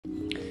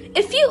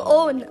If you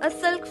own a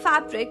silk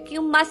fabric,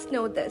 you must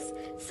know this.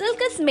 Silk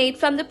is made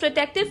from the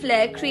protective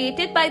layer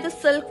created by the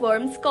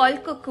silkworms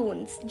called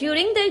cocoons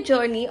during their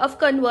journey of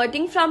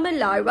converting from a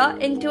larva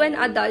into an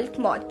adult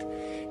moth.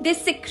 They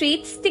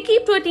secrete sticky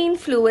protein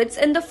fluids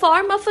in the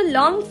form of a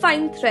long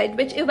fine thread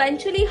which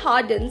eventually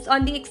hardens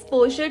on the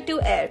exposure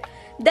to air,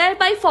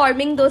 thereby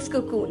forming those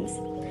cocoons.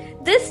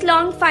 This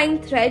long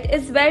fine thread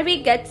is where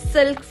we get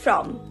silk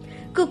from.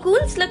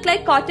 Cocoons look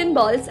like cotton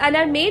balls and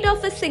are made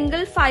of a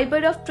single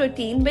fiber of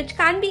protein which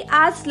can be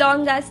as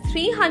long as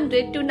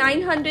 300 to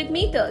 900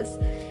 meters.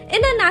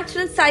 In a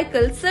natural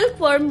cycle,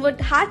 silkworm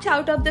would hatch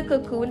out of the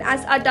cocoon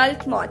as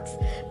adult moths.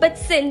 But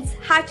since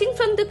hatching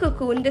from the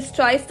cocoon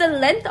destroys the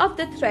length of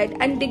the thread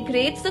and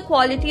degrades the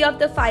quality of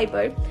the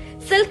fiber,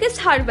 silk is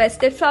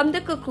harvested from the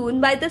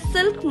cocoon while the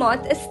silk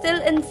moth is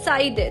still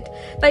inside it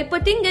by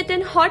putting it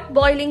in hot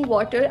boiling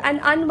water and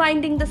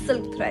unwinding the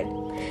silk thread.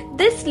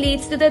 This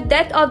leads to the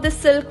death of the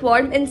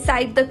silkworm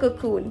inside the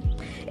cocoon.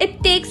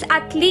 It takes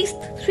at least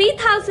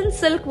 3,000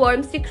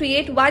 silkworms to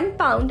create 1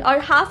 pound or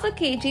half a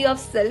kg of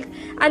silk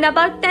and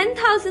about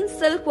 10,000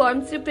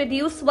 silkworms to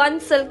produce 1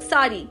 silk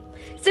saree.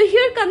 So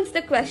here comes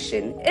the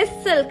question, is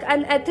silk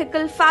an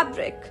ethical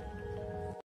fabric?